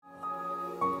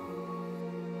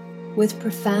With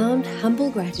profound, humble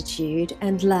gratitude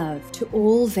and love to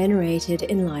all venerated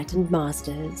enlightened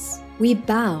masters, we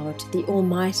bow to the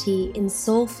Almighty in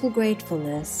soulful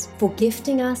gratefulness for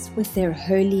gifting us with their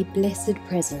holy, blessed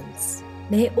presence.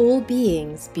 May all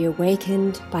beings be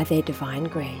awakened by their divine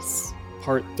grace.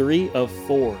 Part 3 of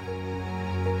 4.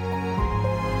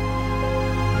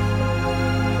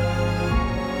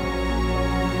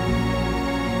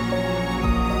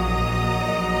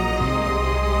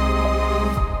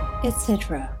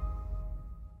 Etc.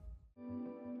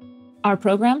 Our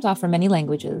programs offer many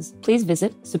languages. Please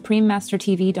visit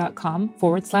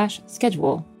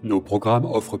suprememastertv.com/schedule. Nos programmes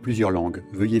offrent plusieurs langues.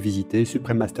 Veuillez visiter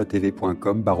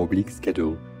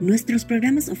suprememastertv.com/schedule. Nuestros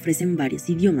programas ofrecen varios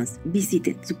idiomas.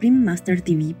 Visite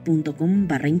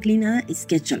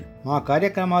suprememastertv.com/schedule. మా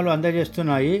కార్యక్రమాలు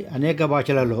అందజేస్తున్నాయి అనేక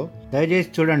భాషలలో. దయచేసి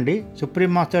చూడండి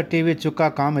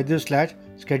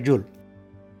suprememastertv.com/schedule.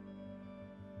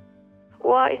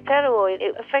 War is terrible.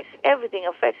 It affects everything.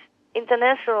 Affects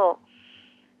international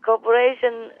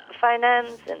cooperation,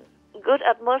 finance, and good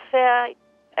atmosphere.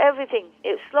 Everything.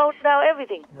 It slows down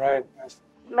everything. Right.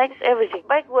 Makes everything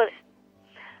backwards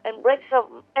and breaks up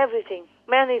everything.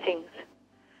 Many things.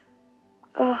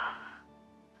 Oh.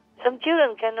 Some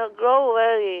children cannot grow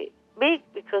very big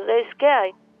because they're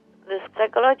scared. The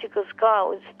psychological scar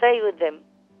will stay with them.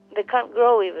 They can't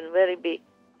grow even very big.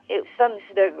 It stunts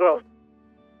their growth.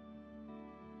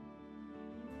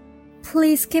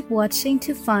 Please keep watching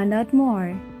to find out more.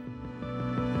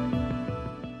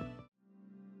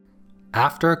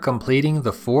 After completing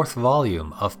the 4th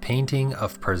volume of Painting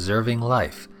of Preserving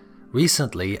Life,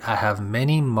 recently I have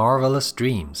many marvelous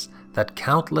dreams that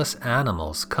countless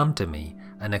animals come to me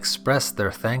and express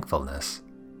their thankfulness.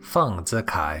 Feng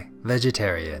Zikai,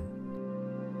 vegetarian.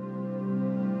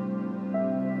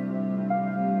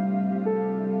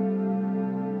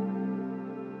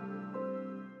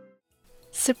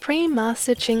 Supreme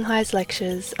Master Ching Hai's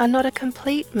lectures are not a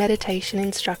complete meditation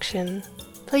instruction.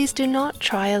 Please do not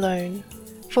try alone.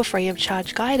 For free of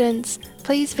charge guidance,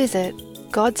 please visit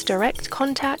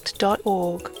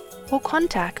godsdirectcontact.org or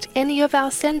contact any of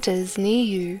our centers near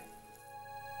you.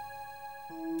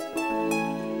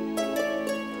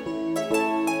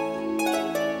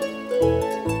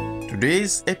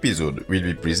 Today's episode will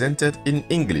be presented in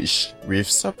English with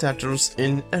subtitles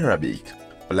in Arabic.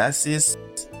 Classes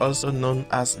also known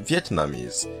as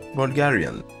Vietnamese,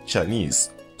 Bulgarian, Chinese,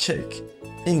 Czech,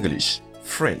 English,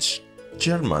 French,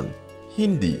 German,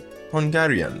 Hindi,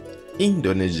 Hungarian,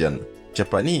 Indonesian,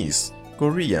 Japanese,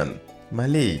 Korean,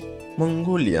 Malay,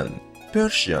 Mongolian,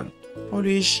 Persian,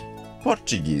 Polish,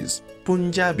 Portuguese,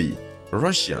 Punjabi,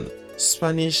 Russian,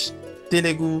 Spanish,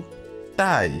 Telugu,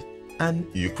 Thai, and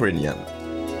Ukrainian.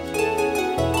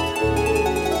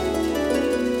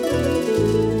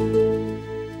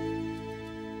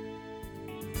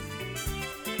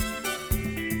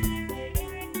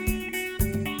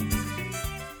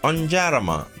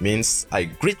 Onjarama means I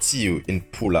greet you in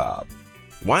Pulab,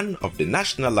 one of the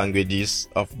national languages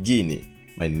of Guinea.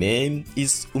 My name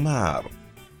is Umar.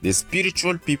 The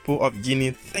spiritual people of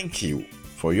Guinea thank you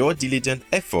for your diligent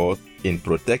effort in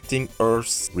protecting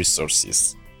Earth's resources.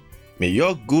 May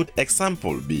your good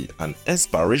example be an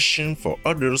inspiration for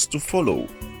others to follow.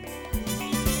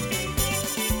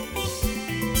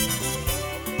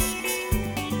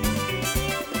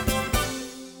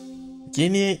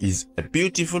 Guinea is a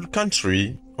beautiful country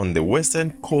on the western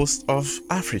coast of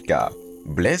Africa,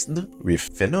 blessed with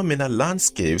phenomenal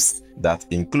landscapes that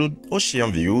include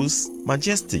ocean views,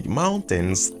 majestic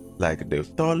mountains like the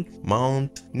tall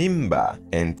Mount Nimba,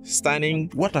 and stunning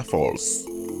waterfalls.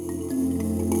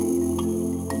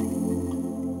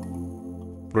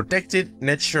 Protected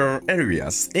nature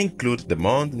areas include the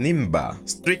Mount Nimba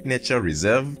Street Nature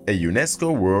Reserve, a UNESCO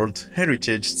World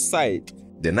Heritage Site,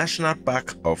 the National Park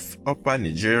of Upper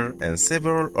Niger, and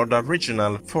several other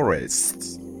regional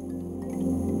forests.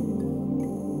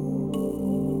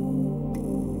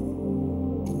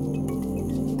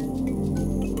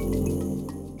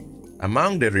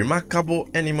 Among the remarkable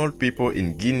animal people in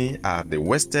Guinea are the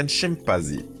western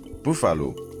chimpanzee,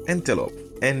 buffalo, antelope,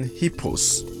 and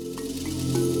hippos.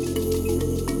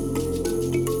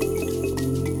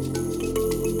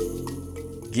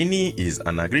 Guinea is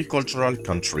an agricultural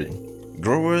country.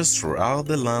 Growers throughout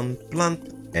the land plant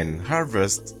and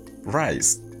harvest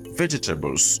rice,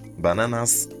 vegetables,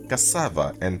 bananas, cassava,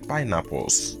 and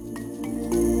pineapples.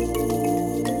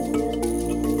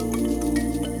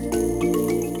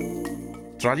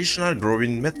 Traditional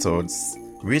growing methods,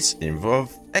 which involve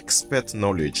expert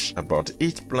knowledge about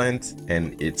each plant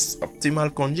and its optimal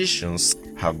conditions,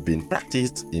 have been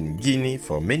practiced in Guinea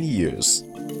for many years.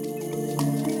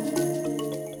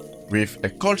 With a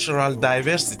cultural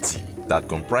diversity that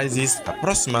comprises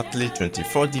approximately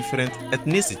 24 different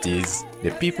ethnicities,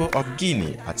 the people of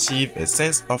Guinea achieve a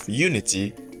sense of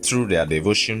unity through their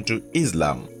devotion to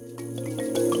Islam.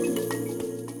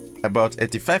 About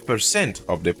 85%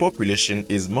 of the population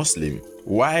is Muslim,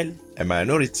 while a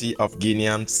minority of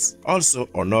Guineans also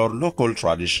honor local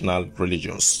traditional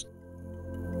religions.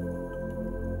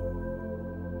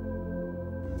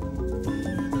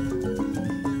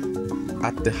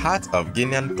 At the heart of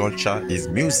Guinean culture is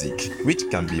music, which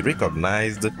can be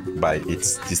recognized by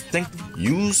its distinct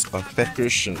use of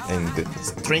percussion and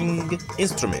string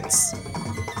instruments.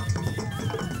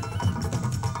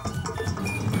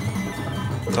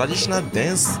 Traditional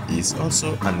dance is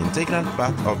also an integral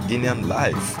part of Guinean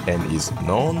life and is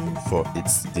known for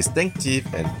its distinctive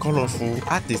and colorful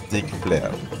artistic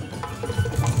flair.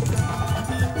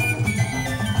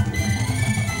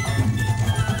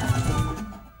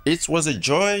 It was a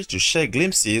joy to share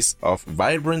glimpses of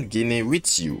vibrant Guinea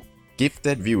with you,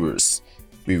 gifted viewers.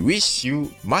 We wish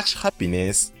you much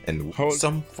happiness and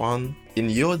wholesome fun in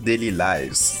your daily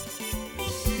lives.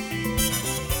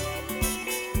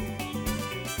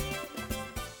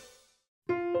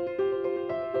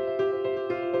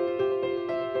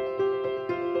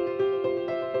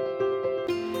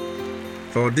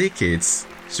 For decades,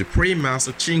 Supreme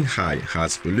Master Ching Hai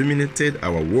has illuminated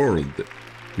our world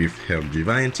with her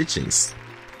divine teachings.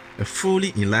 A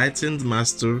fully enlightened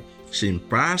master, she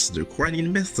imparts the Kuan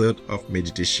Yin method of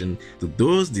meditation to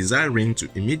those desiring to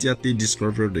immediately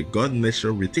discover the God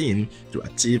nature within to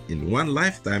achieve in one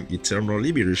lifetime eternal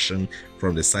liberation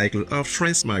from the cycle of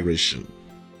transmigration.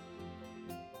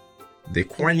 The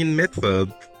Kuan Yin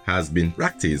method has been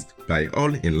practiced by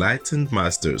all enlightened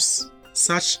masters,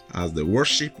 such as the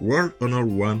worshipped World Honored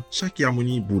One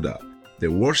Shakyamuni Buddha, the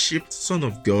worshipped Son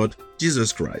of God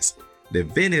Jesus Christ, the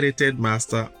venerated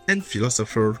Master and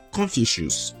Philosopher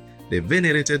Confucius, the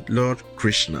venerated Lord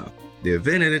Krishna, the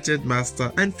venerated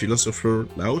Master and Philosopher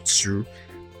Lao Tzu,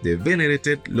 the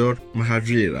venerated Lord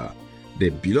Mahavira, the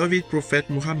beloved Prophet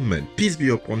Muhammad, peace be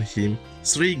upon him,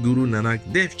 Sri Guru Nanak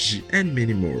Dev Ji, and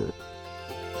many more.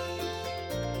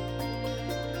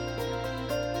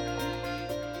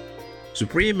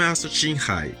 Supreme Master Ching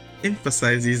Hai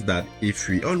emphasizes that if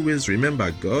we always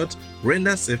remember God,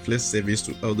 render selfless service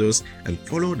to others, and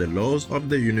follow the laws of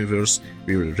the universe,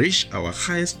 we will reach our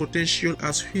highest potential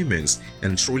as humans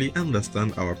and truly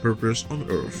understand our purpose on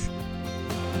earth.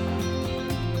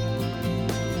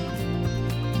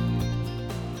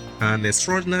 An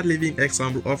extraordinary living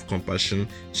example of compassion,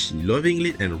 she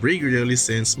lovingly and regularly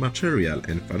sends material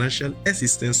and financial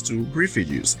assistance to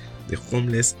refugees, the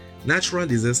homeless, natural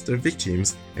disaster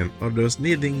victims, and others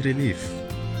needing relief.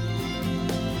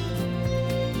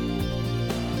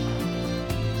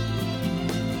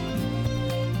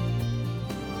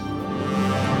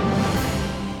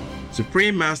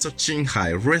 Supreme Master Ching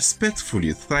Hai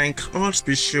respectfully thanks all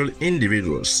special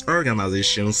individuals,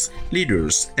 organizations,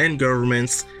 leaders, and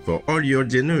governments for all your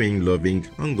genuine, loving,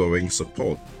 ongoing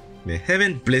support. May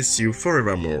heaven bless you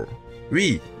forevermore.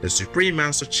 We, the Supreme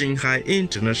Master Ching Hai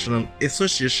International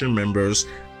Association members,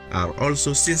 are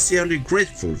also sincerely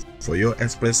grateful for your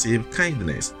expressive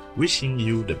kindness, wishing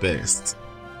you the best.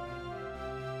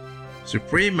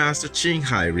 Supreme Master Ching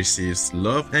Hai receives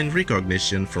love and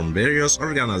recognition from various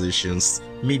organizations,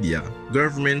 media,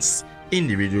 governments,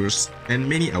 individuals, and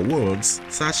many awards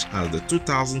such as the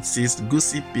 2006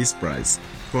 Gusi Peace Prize,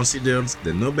 considered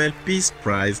the Nobel Peace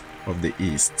Prize of the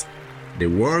East, the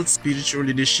World Spiritual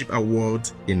Leadership Award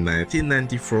in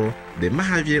 1994, the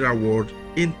Mahavir Award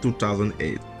in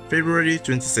 2008, February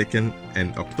 22nd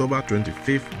and October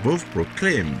 25th both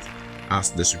proclaimed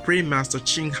as the Supreme Master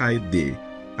Ching Hai Day,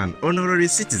 an honorary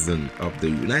citizen of the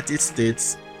United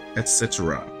States,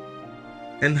 etc.,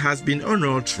 and has been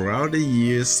honored throughout the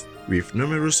years with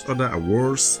numerous other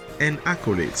awards and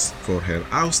accolades for her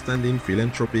outstanding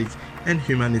philanthropic and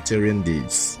humanitarian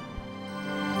deeds.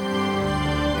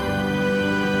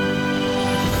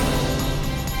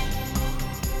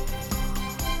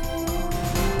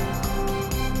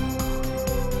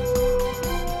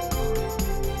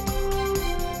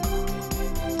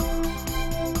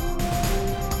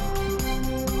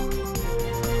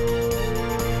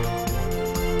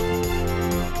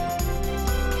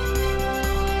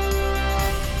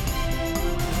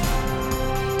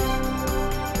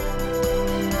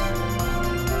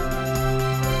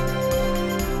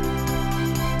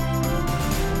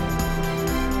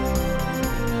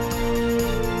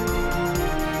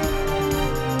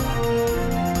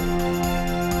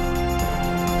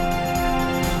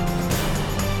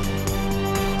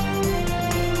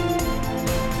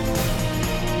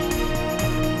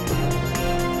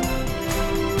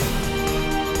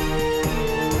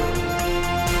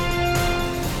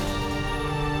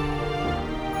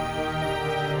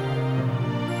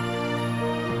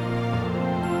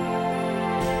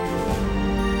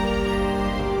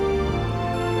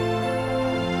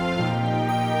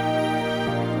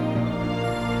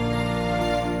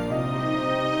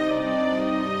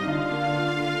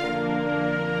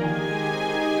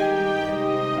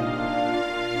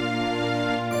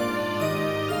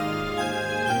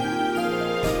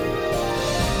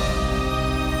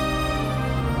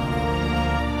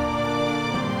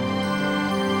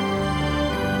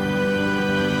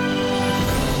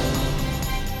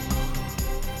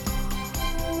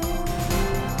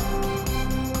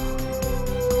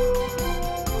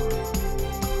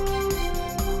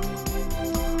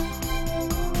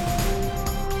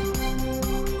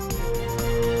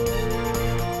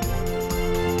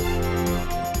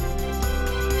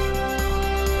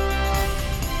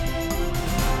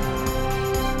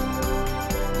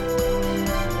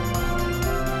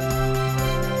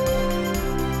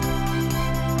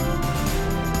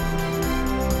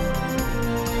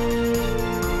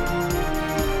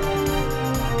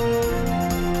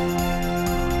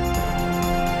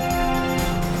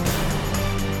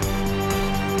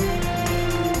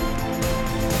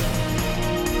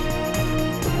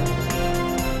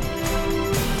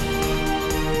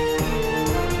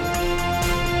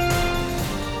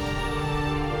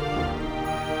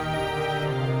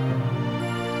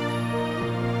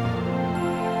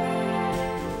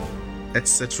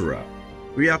 etc.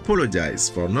 We apologize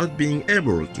for not being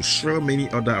able to share many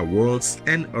other awards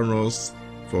and honors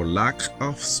for lack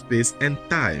of space and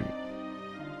time.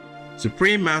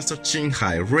 Supreme Master Ching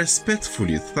Hai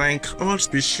respectfully thanks all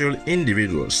special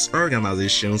individuals,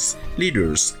 organizations,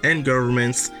 leaders, and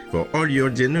governments for all your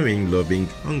genuine, loving,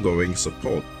 ongoing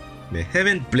support. May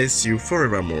heaven bless you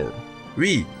forevermore.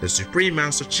 We, the Supreme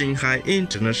Master Ching Hai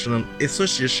International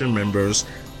Association members,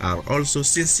 are also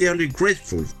sincerely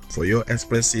grateful for your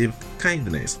expressive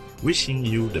kindness, wishing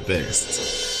you the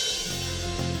best.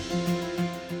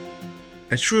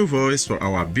 A true voice for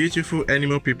our beautiful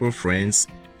animal people friends,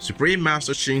 Supreme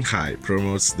Master Ching Hai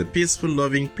promotes the peaceful,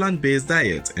 loving, plant-based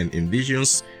diet and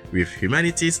envisions with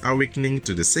humanity's awakening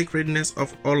to the sacredness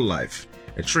of all life,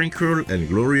 a tranquil and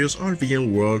glorious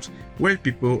all-vegan world where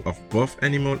people of both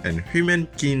animal and human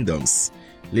kingdoms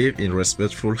live in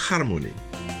respectful harmony.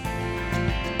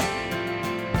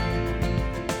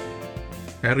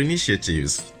 Her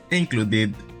initiatives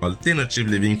included alternative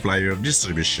living flyer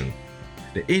distribution,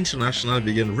 the International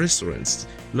Vegan Restaurants,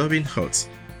 Loving Huts,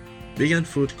 vegan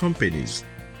food companies,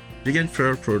 vegan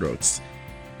fur products,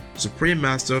 Supreme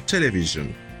Master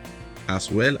Television,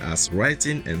 as well as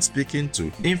writing and speaking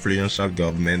to influential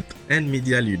government and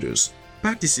media leaders,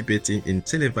 participating in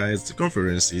televised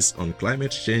conferences on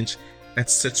climate change,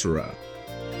 etc.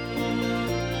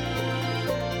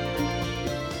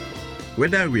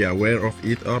 Whether we are aware of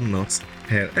it or not,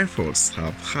 her efforts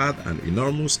have had an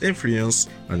enormous influence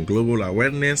on global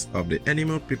awareness of the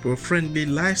animal people-friendly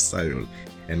lifestyle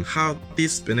and how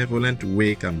this benevolent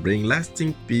way can bring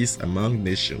lasting peace among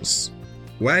nations,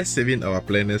 while saving our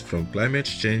planet from climate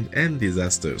change and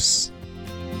disasters.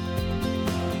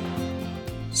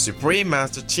 Supreme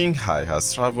Master Ching Hai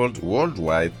has traveled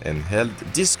worldwide and held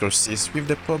discourses with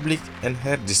the public and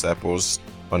her disciples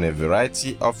on a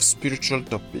variety of spiritual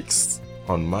topics.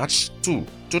 On March 2,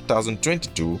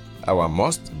 2022, our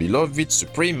most beloved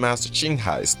Supreme Master Ching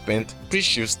Hai spent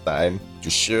precious time to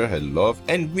share her love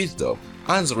and wisdom,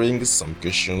 answering some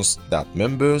questions that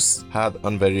members had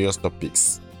on various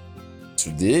topics.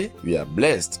 Today, we are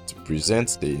blessed to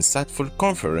present the insightful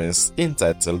conference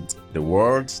entitled "The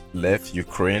World Left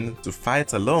Ukraine to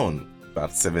Fight Alone,"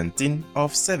 Part 17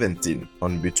 of 17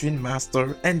 on Between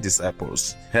Master and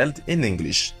Disciples, held in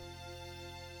English.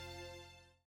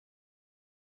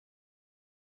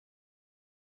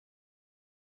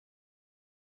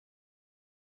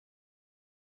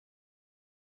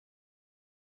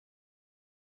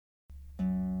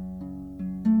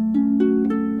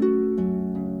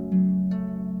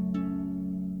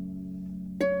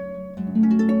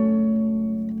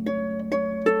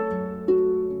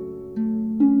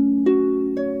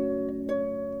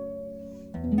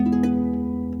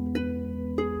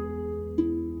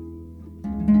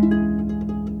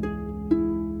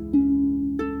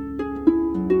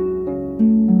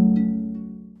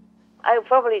 I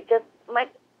probably just make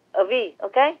a V,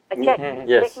 okay? A check,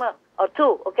 Yes. check mark, or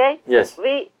two, okay? Yes.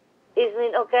 V is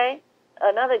mean okay.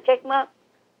 Another check mark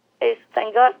is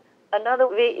thank God. Another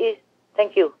V is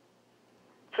thank you.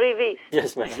 3 V's.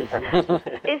 Yes, Master.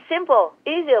 It's simple,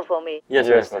 easier for me. Yes,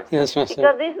 Master. Yes, Master.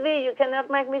 Because this V, you cannot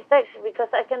make mistakes because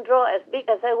I can draw as big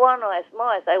as I want or as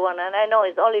small as I want, and I know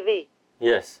it's only V.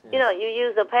 Yes. You know, you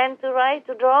use a pen to write,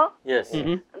 to draw. Yes.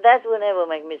 That will never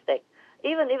make mistake.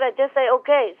 Even if I just say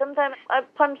okay, sometimes I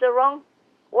punch the wrong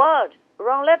word,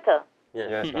 wrong letter.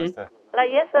 Yes, Master. Like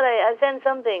yesterday, I sent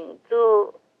something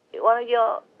to one of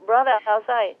your brothers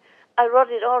outside. I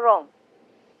wrote it all wrong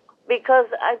because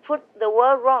I put the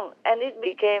word wrong and it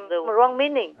became the wrong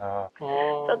meaning.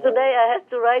 So today I had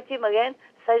to write him again,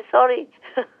 say sorry,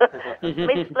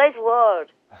 misplaced word.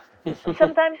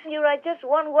 Sometimes you write just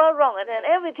one word wrong and then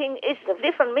everything is a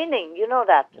different meaning. You know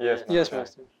that. Yes, Yes,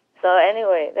 Master. So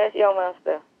anyway, that's your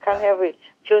master. Can't have it.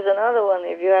 Choose another one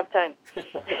if you have time.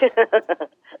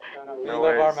 We love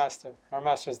our Master. Our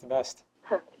Master is the best.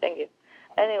 Thank you.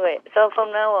 Anyway, so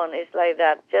from now on, it's like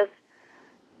that. Just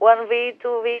 1 V,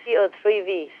 2 V, or 3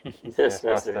 V's. Yes,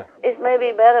 Master. It's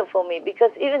maybe better for me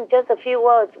because even just a few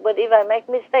words, but if I make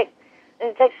mistake,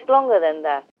 it takes longer than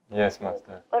that. Yes,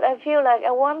 Master. But I feel like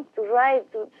I want to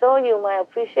write to show you my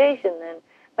appreciation and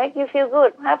make you feel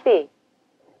good, happy.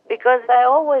 Because I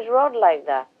always wrote like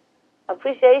that.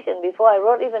 Appreciation before I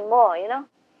wrote even more, you know?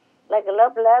 Like a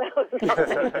love letter or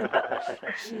something.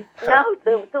 Now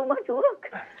too much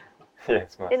work.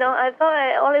 Yes, Master. You know, I thought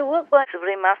I only work for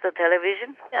Supreme Master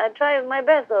Television. I tried my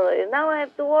best already. Now I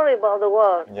have to worry about the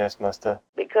world. Yes, Master.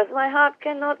 Because my heart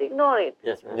cannot ignore it.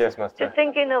 Yes, Master. Yes, Master. Just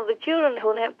thinking of the children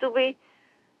who have to be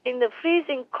in the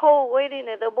freezing cold waiting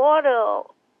at the border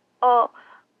or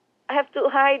have to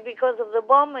hide because of the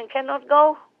bomb and cannot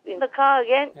go. in the car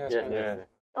again. Yes, Yeah. Master. Yeah.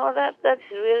 Oh,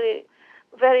 that's really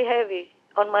very heavy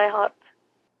on my heart.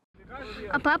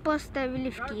 А папу оставили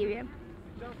в Киеве.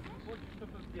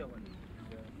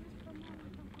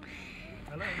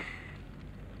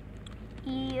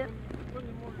 И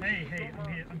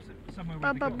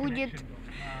папа будет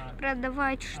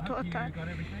продавать что-то,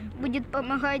 будет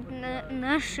помогать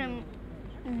нашим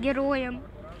героям,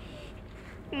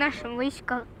 нашим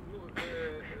войскам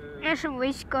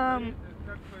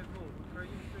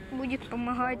будет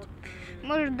помогать,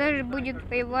 может даже будет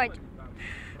воевать.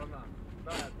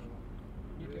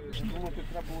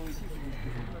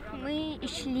 Мы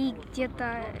шли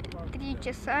где-то 3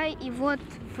 часа, и вот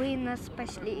вы нас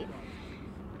спасли.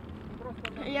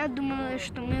 Я думала,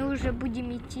 что мы уже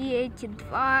будем идти эти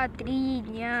 2-3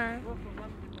 дня.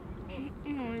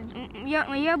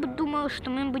 Я бы думала, что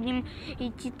мы будем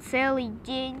идти целый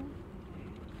день.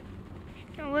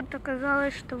 Вот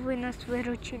оказалось, что вы нас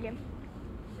выручили.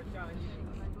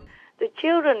 The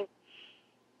children,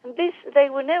 this they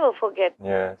will never forget.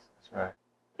 Yes, that's right.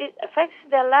 It affects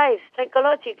their lives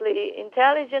psychologically,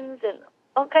 intelligence, and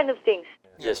all kind of things.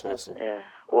 Yes, Master.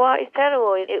 War is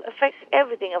terrible. It affects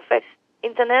everything. Affects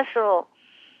international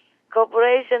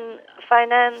cooperation,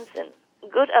 finance, and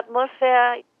good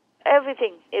atmosphere.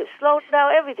 Everything. It slows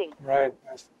down everything. Right,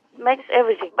 Master. Makes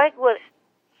everything backwards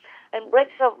and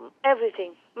breaks up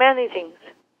everything. Many things.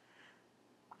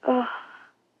 Oh.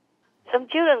 Some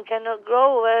children cannot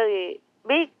grow very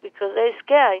big because they're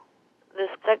scared. The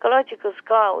psychological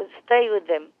scar will stay with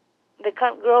them. They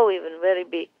can't grow even very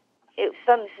big. It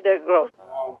stunts their growth.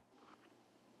 Wow.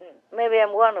 Maybe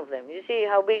I'm one of them. You see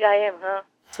how big I am, huh?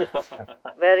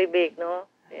 Very big, no?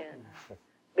 Yeah.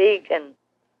 Big and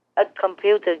a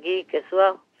computer geek as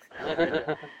well.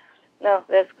 No,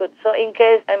 that's good. So in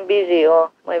case I'm busy or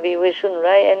maybe we shouldn't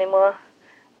write anymore,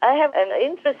 I have an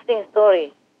interesting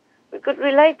story. We could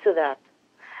relate to that.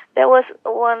 There was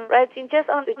one writing just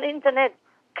on the internet,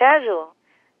 casual.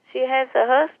 She has a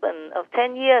husband of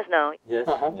 10 years now. Yes.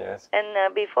 Yes.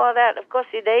 And before that, of course,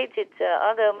 she dated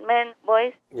other men,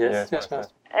 boys. Yes. Yes, Master.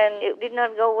 And it did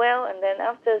not go well. And then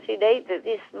after she dated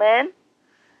this man,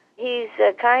 he's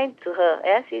kind to her.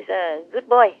 Yes, he's a good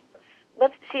boy.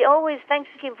 But she always thanks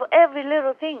him for every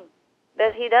little thing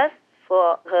that he does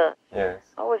for her.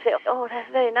 Yes. Always say, oh, that's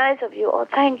very nice of you. Oh,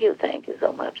 thank you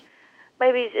so much.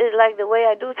 Maybe it's like the way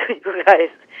I do to you guys,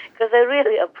 because I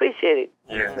really appreciate it.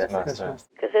 Yes, Master.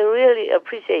 Because I really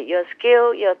appreciate your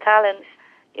skill, your talents,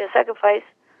 your sacrifice,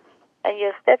 and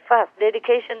your steadfast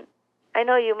dedication. I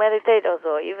know you meditate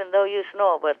also, even though you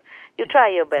snore, but you try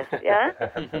your best, yeah?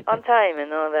 On time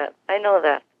and all that. I know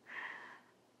that.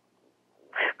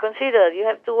 Consider you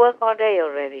have to work all day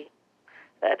already.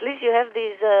 At least you have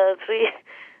these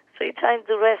three times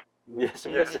to rest. Yes,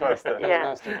 Master.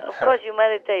 Yeah, of course you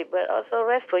meditate, but also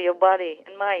rest for your body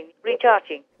and mind,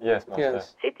 recharging. Yes, Master.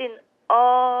 Yes. Sitting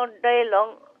all day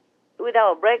long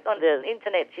without a break on the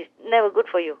internet is never good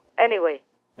for you anyway.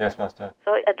 Yes, Master.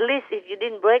 So at least if you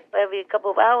didn't break every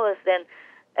couple of hours, then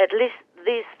at least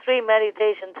these 3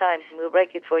 meditation times will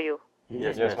break it for you.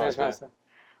 Yes, Yes, Master. Master.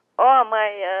 Or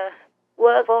my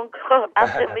work phone call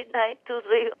after midnight,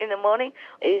 2-3 in the morning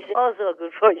is also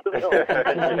good for you. No?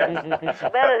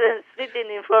 Better than sitting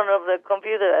in front of the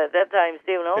computer at that time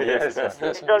still, no? Yes, Master.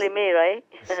 It's only me, right?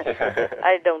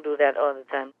 I don't do that all the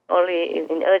time. Only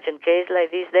in urgent case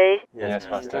like these days, Yes,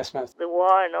 Master. Yes, Master. the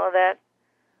war and all that.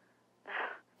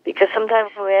 Because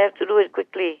sometimes we have to do it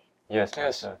quickly. Yes,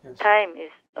 Yes. Master. Yes. Time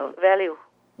is of value.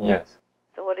 Yes.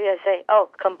 So what did I say? Oh,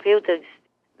 computers.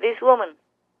 This woman,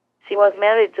 she was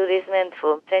married to this man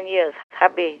for 10 years,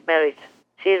 happy marriage.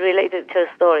 She related her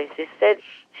story. She said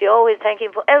she always thanked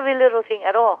him for every little thing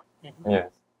at all. Yes.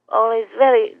 Always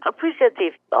very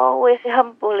appreciative, always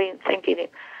humbly thanking him.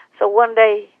 So one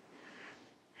day,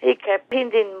 he kept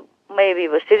hinting maybe,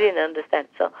 but she didn't understand.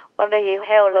 So one day he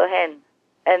held her hand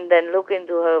and then looked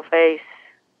into her face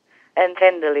and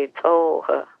tenderly told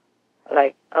her,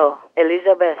 like, oh,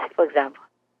 Elizabeth, for example,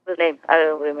 the name, I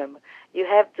don't remember. You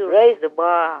have to raise the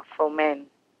bar for men.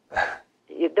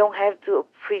 You don't have to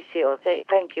appreciate or say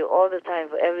thank you all the time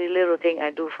for every little thing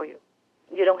I do for you.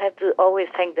 You don't have to always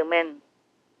thank the men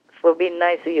for being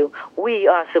nice to you. We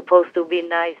are supposed to be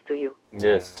nice to you.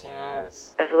 Yes.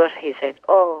 Yes. That's what he said.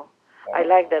 Oh, I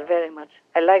like that very much.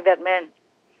 I like that man.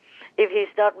 If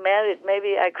he's not married,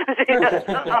 maybe I could see that.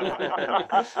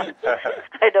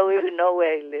 I don't even know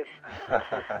where he lives.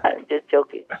 I'm just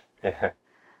joking. Yeah.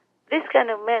 This kind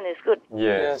of man is good.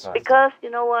 Yes. Master. Because, you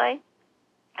know why?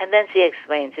 And then she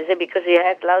explains. She said because he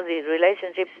had lousy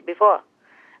relationships before.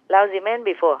 Lousy men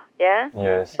before, yeah?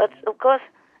 Yes. But, of course,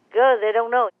 girls, they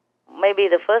don't know. Maybe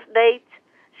the first date,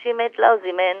 she met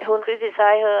lousy men who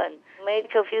criticized her and made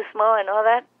her feel small and all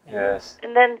that. Yes.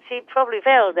 And then she probably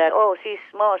felt that, oh, she's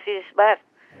small, she's bad.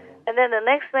 And then the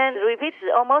next man repeats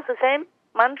almost the same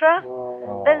mantra.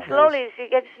 Oh, then slowly she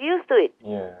gets used to it.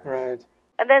 Yeah. Right.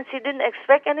 And then she didn't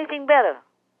expect anything better.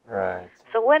 Right.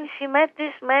 So when she met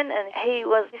this man and he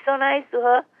was so nice to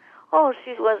her, oh,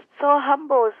 she was so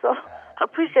humble, so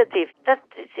appreciative that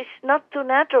it's not too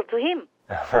natural to him.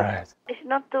 Right. It's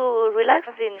not too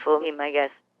relaxing for him, I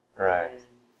guess. Right.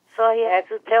 So he had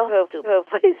to tell her to her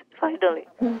face, finally.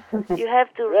 You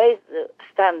have to raise the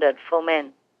standard for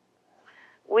men.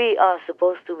 We are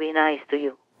supposed to be nice to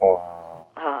you. Wow.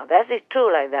 That is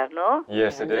true like that, no?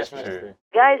 Yes, it is true.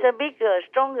 Guys are bigger,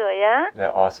 stronger, yeah?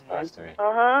 They're all supposed to be.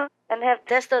 And have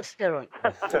testosterone.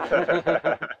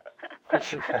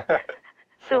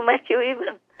 To make you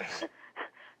even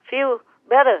feel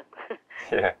better.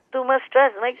 Yeah. Too much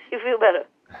stress makes you feel better.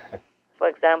 For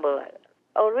example,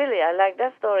 oh really, I like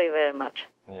that story very much.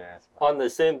 Yes. On the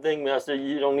same thing, Master,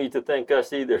 you don't need to thank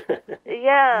us either.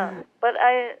 Yeah, but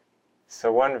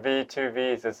So 1V,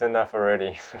 2Vs is enough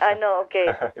already. I know, okay.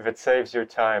 If it saves your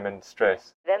time and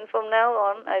stress. Then from now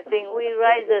on, I think we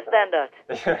raise the standard.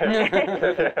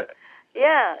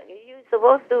 Yeah, you're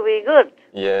supposed to be good.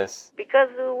 Yes. Because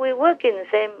we work in the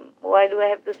same, why do I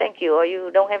have to thank you? Or you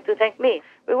don't have to thank me.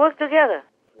 We work together.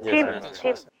 Yes,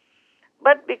 Team.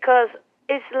 But because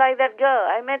it's like that girl,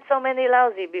 I met so many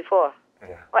lousy before.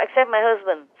 Yeah. Well, except my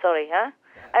husband, sorry, huh?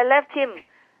 I left him.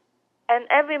 And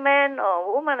every man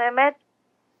or woman I met,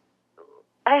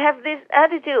 I have this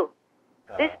attitude,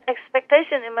 this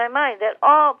expectation in my mind that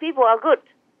all people are good,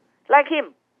 like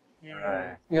him.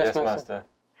 Right. Yes, Master.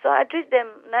 So I treat them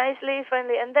nicely,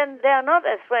 friendly, and then they are not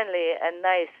as friendly and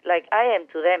nice like I am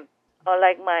to them, or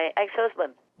like my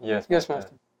ex-husband. Yes,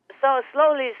 Master. So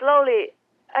slowly,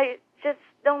 I just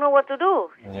don't know what to do.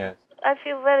 Yes. I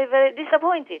feel very, very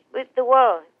disappointed with the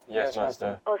world. Yes,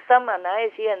 Master. Or some are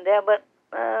nice here and there, but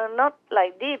not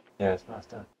like deep. Yes,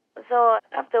 Master. So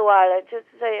after a while, I just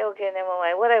say, okay, never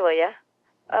mind, whatever, yeah?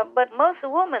 But most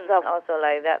women are also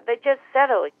like that. They just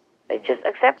settle. They just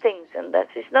accept things, and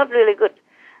it's not really good.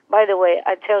 By the way,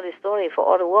 I tell this story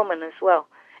for other women as well.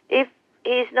 If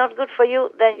he's not good for you,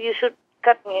 then you should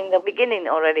cut in the beginning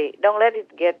already. Don't let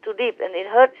it get too deep, and it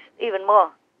hurts even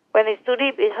more. When it's too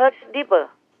deep, it hurts deeper.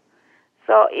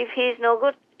 So if he's no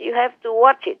good, you have to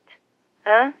watch it.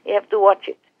 You have to watch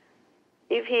it.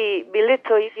 If he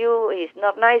belittles you, he's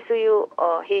not nice to you,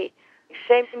 or he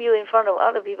shames you in front of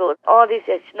other people, all this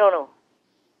is no.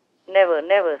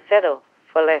 Never settle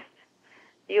for less.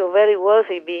 You're a very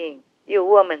worthy being. You're a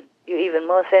woman. You're even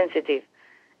more sensitive.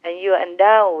 And you're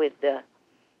endowed with the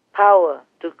power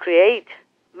to create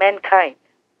mankind.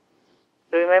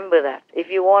 Remember that. If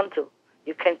you want to,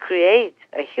 you can create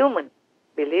a human.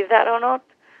 Believe that or not?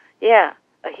 Yeah,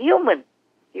 a human.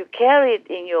 You carry it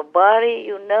in your body,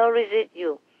 you nourish it,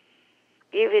 you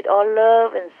give it all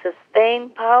love and sustain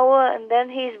power, and then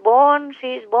he's born,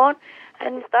 she's born,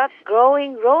 and starts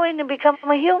growing and become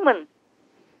a human.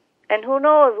 And who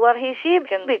knows what she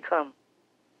can become.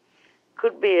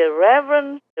 Could be a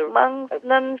reverend, a monk, a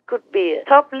nun, could be a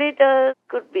top leader,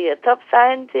 could be a top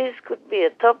scientist, could be a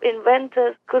top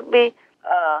inventor, could be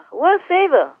a world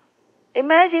saver.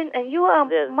 Imagine, and you are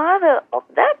the mother of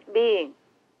that being.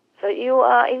 So you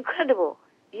are incredible.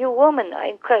 You women are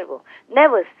incredible.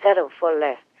 Never settle for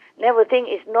less. Never think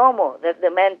it's normal that the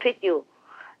man treat you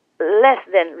less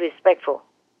than respectful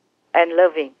and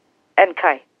loving and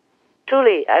kind.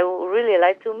 Truly, I would really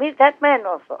like to meet that man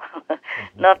also.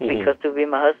 Not because to be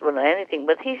my husband or anything,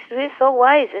 but he's really so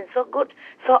wise and so good,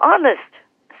 so honest,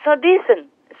 so decent,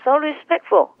 so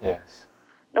respectful. Yes.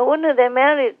 No wonder they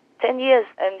married 10 years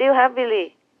and still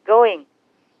happily going.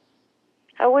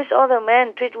 I wish other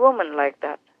men treat women like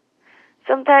that.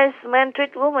 Sometimes men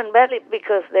treat women badly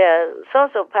because they are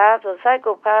sociopaths or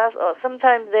psychopaths, or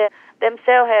sometimes they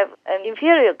themselves have an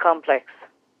inferior complex.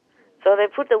 So they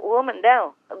put the woman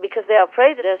down because they are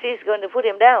afraid that she's going to put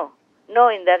him down,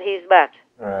 knowing that he's bad.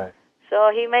 Right.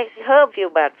 So he makes her feel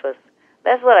bad first.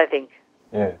 That's what I think.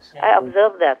 Yes. I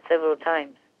observed that several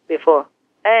times before.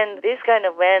 And these kind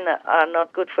of men are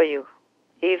not good for you.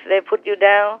 If they put you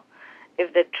down,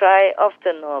 if they try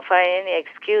often or find any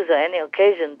excuse or any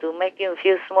occasion to make you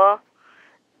feel small,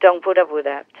 don't put up with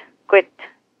that. Quit.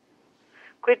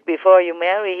 Quit before you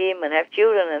marry him and have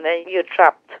children, and then you're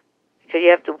trapped. So you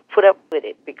have to put up with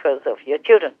it because of your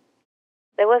children.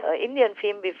 There was an Indian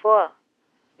film before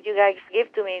you guys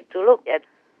give to me to look at,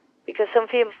 because some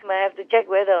films I have to check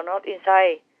whether or not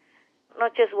inside,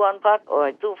 not just one part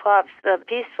or two parts are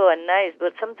peaceful and nice,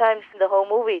 but sometimes the whole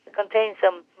movie contains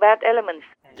some bad elements.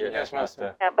 Yes,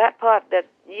 Master. A bad part that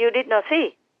you did not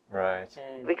see. Right.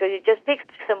 Because you just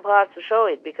picked some parts to show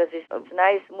it because it's a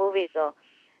nice movie, so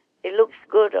it looks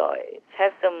good or it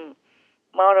has some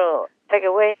moral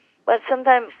takeaway. But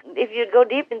sometimes if you go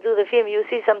deep into the film, you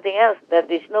see something else that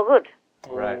is no good.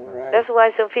 Right. That's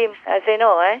why some films I say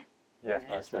no, eh? Yes,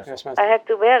 Master. Yes, Master. I have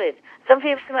to bear it. Some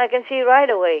films I can see right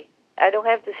away. I don't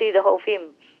have to see the whole film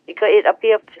because it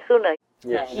appears sooner.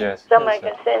 Yes. Some I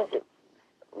can sense it.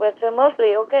 But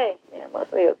mostly okay. Yeah,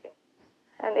 mostly okay.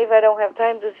 And if I don't have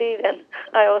time to see, then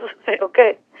I also say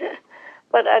okay.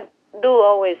 But I do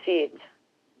always see it.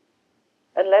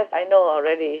 Unless I know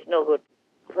already it's no good.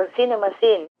 For cinema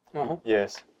scene,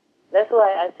 Yes. that's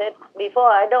why I said before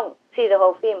I don't see the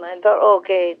whole film. I thought,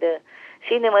 okay, the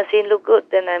cinema scene look good,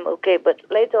 then I'm okay. But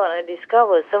later on I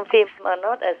discovered some films are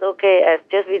not as okay as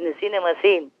just in the cinema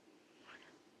scene.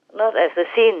 Not as a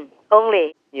scene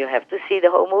only. You have to see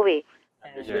the whole movie.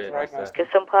 Because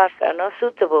some parts are not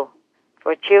suitable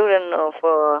for children or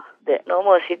for the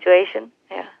normal situation.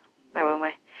 Yeah, never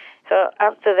mind. So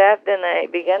after that, then I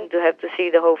began to have to see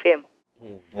the whole film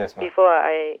Yes, Master. before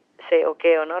I say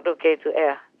okay or not okay to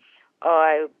air. Or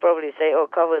I would probably say, oh,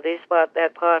 cover this part,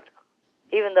 that part.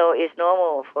 Even though it's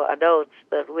normal for adults,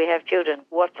 but we have children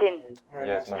watching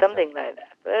Yes, Master. something like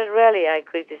that. But rarely I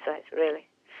criticize, really.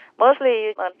 Mostly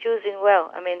you are choosing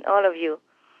well. I mean, all of you,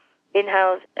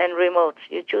 in-house and remote,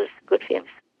 you choose good films.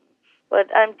 But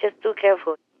I'm just too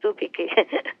careful, too picky.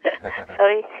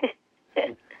 Sorry.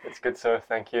 It's good, sir.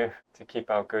 Thank you to keep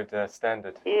our good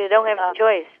standard. You don't have a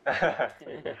choice.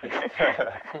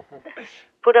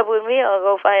 Put up with me or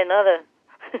go find another.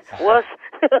 Worse.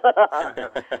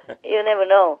 You never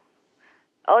know.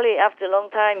 Only after a long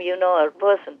time you know a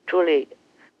person truly,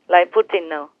 like Putin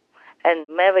now, and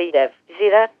Medvedev. You see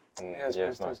that?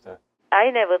 Yes, Master.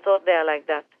 I never thought they are like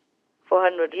that.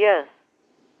 400 years.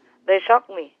 They shocked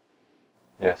me.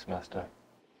 Yes, Master.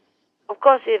 Of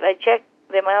course, if I checked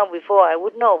them out before, I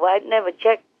would know, but I'd never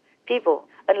check people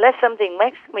unless something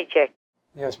makes me check.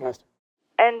 Yes, Master.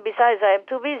 And besides, I'm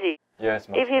too busy. Yes,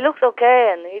 Master. If he looks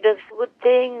okay and he does good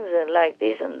things and like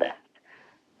this and that,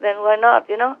 then why not,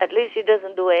 you know? At least he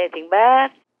doesn't do anything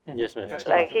bad. Yes, Master.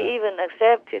 Like he even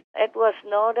accepted Edward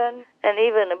Snowden, and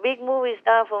even a big movie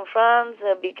star from France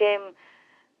became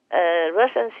a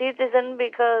Russian citizen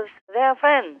because they are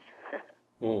friends.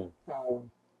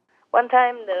 One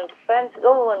time the French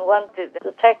government wanted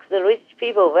to tax the rich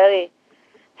people very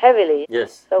heavily.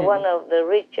 Yes. So one of the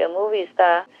rich movie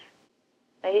stars,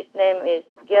 his name is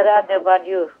Gerard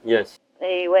Depardieu. Yes.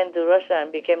 He went to Russia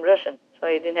and became Russian, so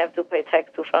he didn't have to pay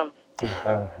tax to France.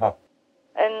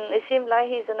 And it seemed like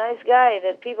he's a nice guy,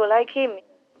 that people like him,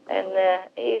 and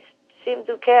he seemed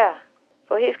to care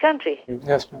for his country.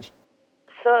 Yes, Master.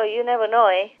 So you never know,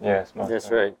 eh? Yes, Master.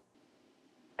 That's right.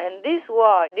 And this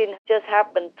war didn't just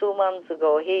happen 2 months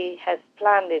ago. He has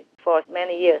planned it for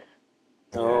many years.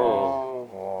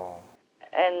 Oh.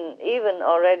 And even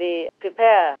already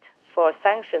prepared for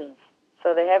sanctions.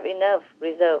 So they have enough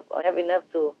reserve, or have enough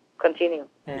to continue.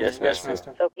 Yes, Master.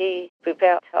 So he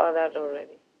prepared all that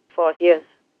already for years.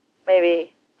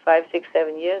 Maybe 5, 6,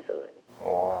 7 years already.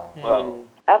 Wow.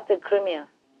 After Crimea,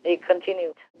 he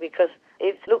continued because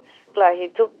it looks like he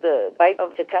took the bite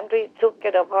of the country, took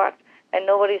it apart, and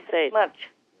nobody said much.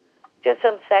 Just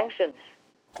some sanctions.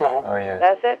 Oh, yes.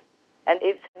 That's it. And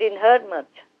it didn't hurt much.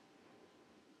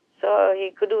 So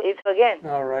he could do it again.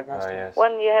 All right, Master. Oh, yes.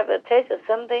 When you have a taste of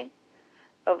something,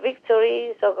 a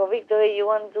victory, so-called victory, you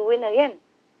want to win again.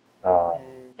 Oh.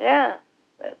 Yeah.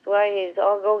 That's why he's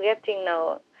all go-getting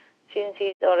now, since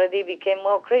he already became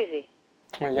more crazy.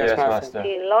 Yes, Master.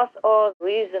 He lost all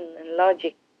reason and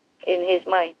logic in his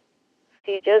mind.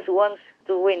 He just wants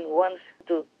to win, wants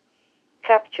to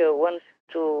capture, wants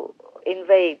to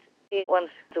invade. He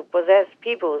wants to possess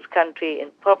people's country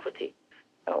and property,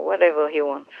 or whatever he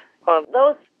wants. Or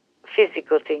those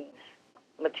physical things,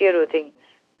 material things,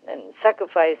 and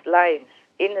sacrifice lives,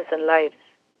 innocent lives.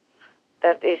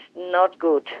 That is not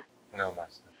good. No,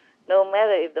 Master. No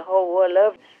matter if the whole world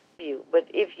loves you, but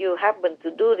if you happen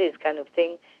to do this kind of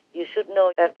thing, you should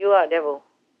know that you are devil.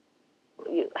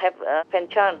 You have a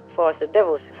penchant for the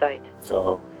devil's side.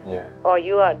 So, yeah. Or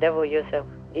you are devil yourself,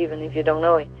 even if you don't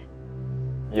know it.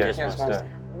 Yes, Master.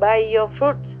 By your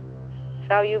fruit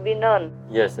shall you be known.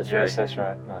 yes, that's right. Yes, that's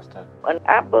right, Master. An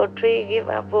apple tree give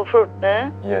apple fruit,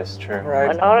 huh? Yes, true.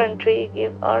 An orange tree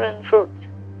give orange fruit.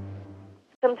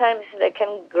 Sometimes they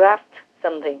can graft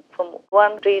something from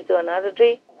one tree to another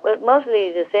tree, but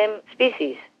mostly the same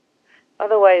species.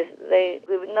 Otherwise, they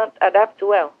will not adapt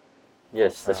well.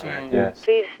 Yes, that's right. Yes.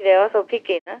 Trees, they're also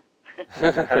picky, huh?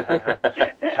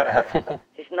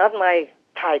 It's not my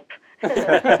type.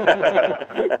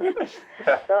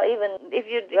 So even if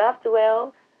you graft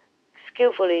well,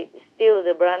 skillfully, still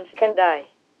the branch can die.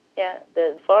 Yeah,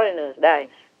 the foreigners dies.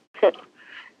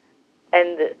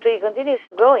 And the tree continues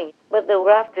growing, but the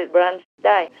grafted branch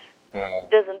dies.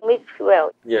 Doesn't mix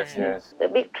well. Yes. The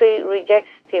big tree rejects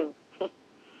him.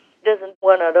 Doesn't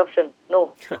want adoption.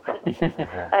 No.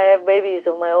 I have babies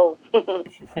of my own.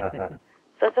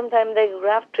 So sometimes they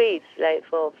graft trees, like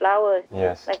for flowers,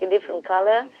 like a different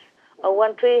color. Or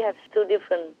one tree has two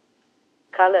different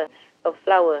colors of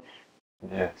flowers.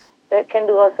 Yes. That can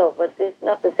do also, but it's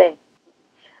not the same.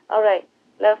 All right.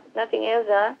 Love, nothing else,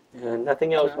 huh?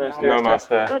 Nothing else, Master. No,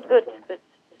 Master. Good.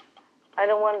 I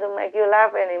don't want to make you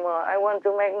laugh anymore. I want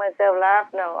to make myself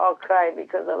laugh now or cry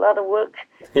because a lot of work.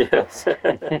 Yes.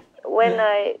 When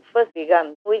I first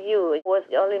began with you, it was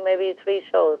only maybe 3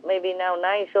 shows, maybe now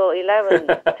 9 shows, 11,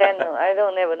 10, I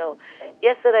don't ever know.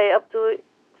 Yesterday up to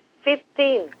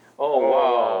 15. Oh,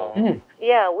 wow.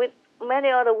 Yeah, with many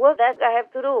other work that I have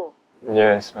to do.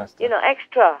 Yes, Master. You know,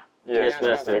 extra. Yes,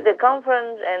 Master. With the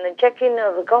conference and the check-in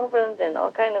of the conference and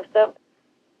all kind of stuff.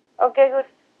 Okay, good.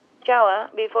 Ciao,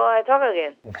 before I talk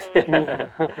again.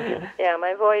 Yeah,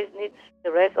 my voice needs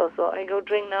the rest also. I go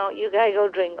drink now. You guys go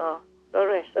drink or go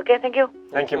rest. Okay, thank you.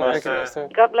 Thank you, Master.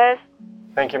 God bless.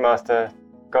 Thank you, Master.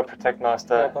 God protect,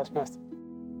 Master. God bless, Master.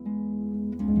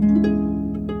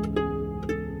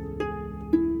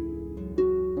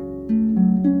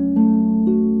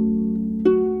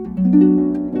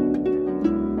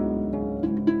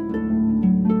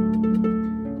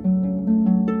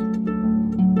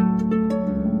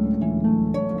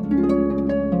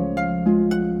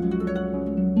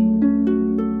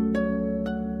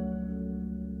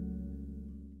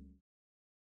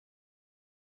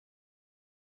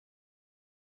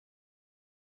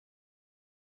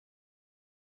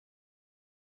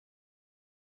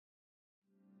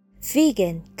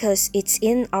 Vegan, 'cause it's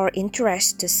in our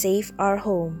interest to save our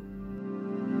home.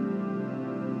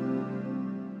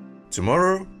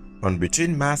 Tomorrow, on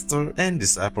Between Master and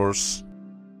Disciples.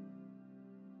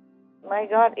 My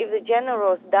God, if the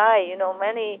generals die,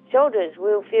 many soldiers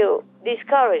will feel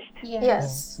discouraged.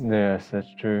 Yes,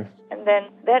 that's true. And then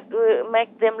that will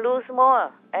make them lose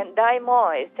more and die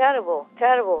more. It's terrible.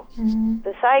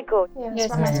 The cycle.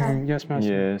 Yes, Master.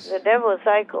 Yes. The devil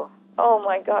cycle. Oh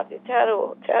my God, it's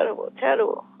terrible.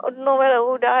 Oh, no matter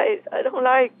who dies, I don't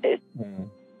like it.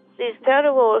 It's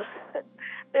terrible.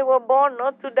 They were born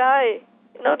not to die.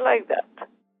 Not like that.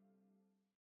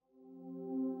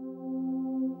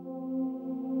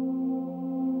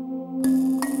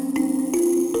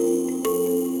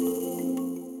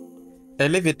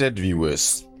 Elevated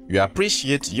viewers, we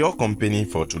appreciate your company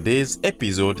for today's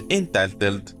episode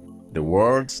entitled The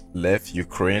World Left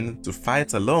Ukraine to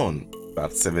Fight Alone,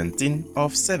 Part 17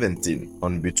 of 17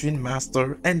 on Between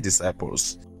Master and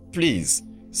Disciples. Please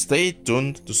stay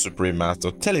tuned to Supreme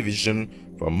Master Television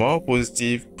for more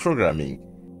positive programming.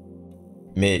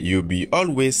 May you be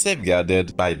always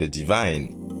safeguarded by the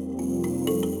divine.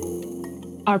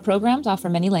 Our programs offer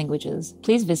many languages.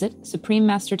 Please visit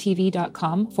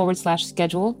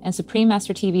suprememastertv.com/schedule and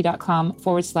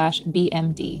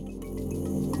suprememastertv.com/BMD.